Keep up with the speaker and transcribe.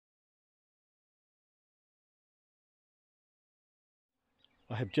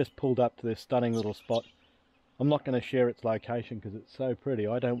I have just pulled up to this stunning little spot. I'm not going to share its location because it's so pretty.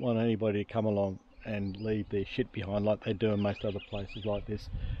 I don't want anybody to come along and leave their shit behind like they do in most other places like this.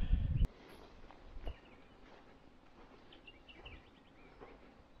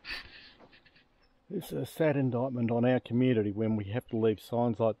 It's a sad indictment on our community when we have to leave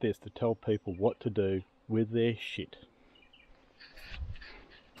signs like this to tell people what to do with their shit.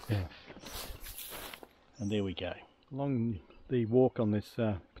 Yeah. And there we go. Along the walk on this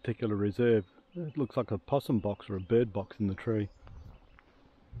particular reserve, it looks like a possum box or a bird box in the tree.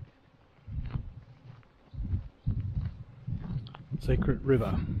 Secret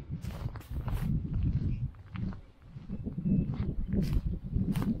river.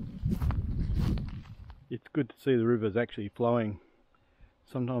 It's good to see the rivers actually flowing.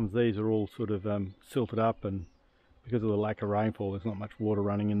 Sometimes these are all sort of silted up, and because of the lack of rainfall there's not much water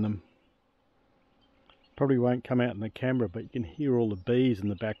running in them. Probably won't come out in the camera, but you can hear all the bees in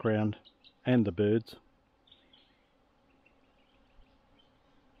the background and the birds.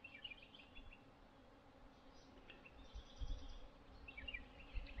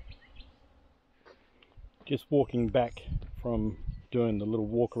 Just walking back from doing the little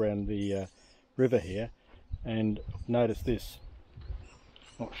walk around the river here, and notice this.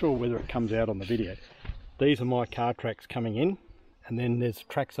 Not sure whether it comes out on the video. These are my car tracks coming in, and then there's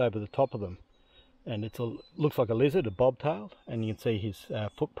tracks over the top of them, and it looks like a lizard, a bobtail, and you can see his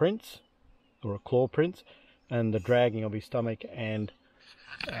footprints or claw prints and the dragging of his stomach and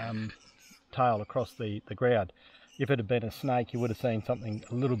tail across the ground. If it had been a snake you would have seen something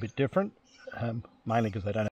a little bit different, mainly because they don't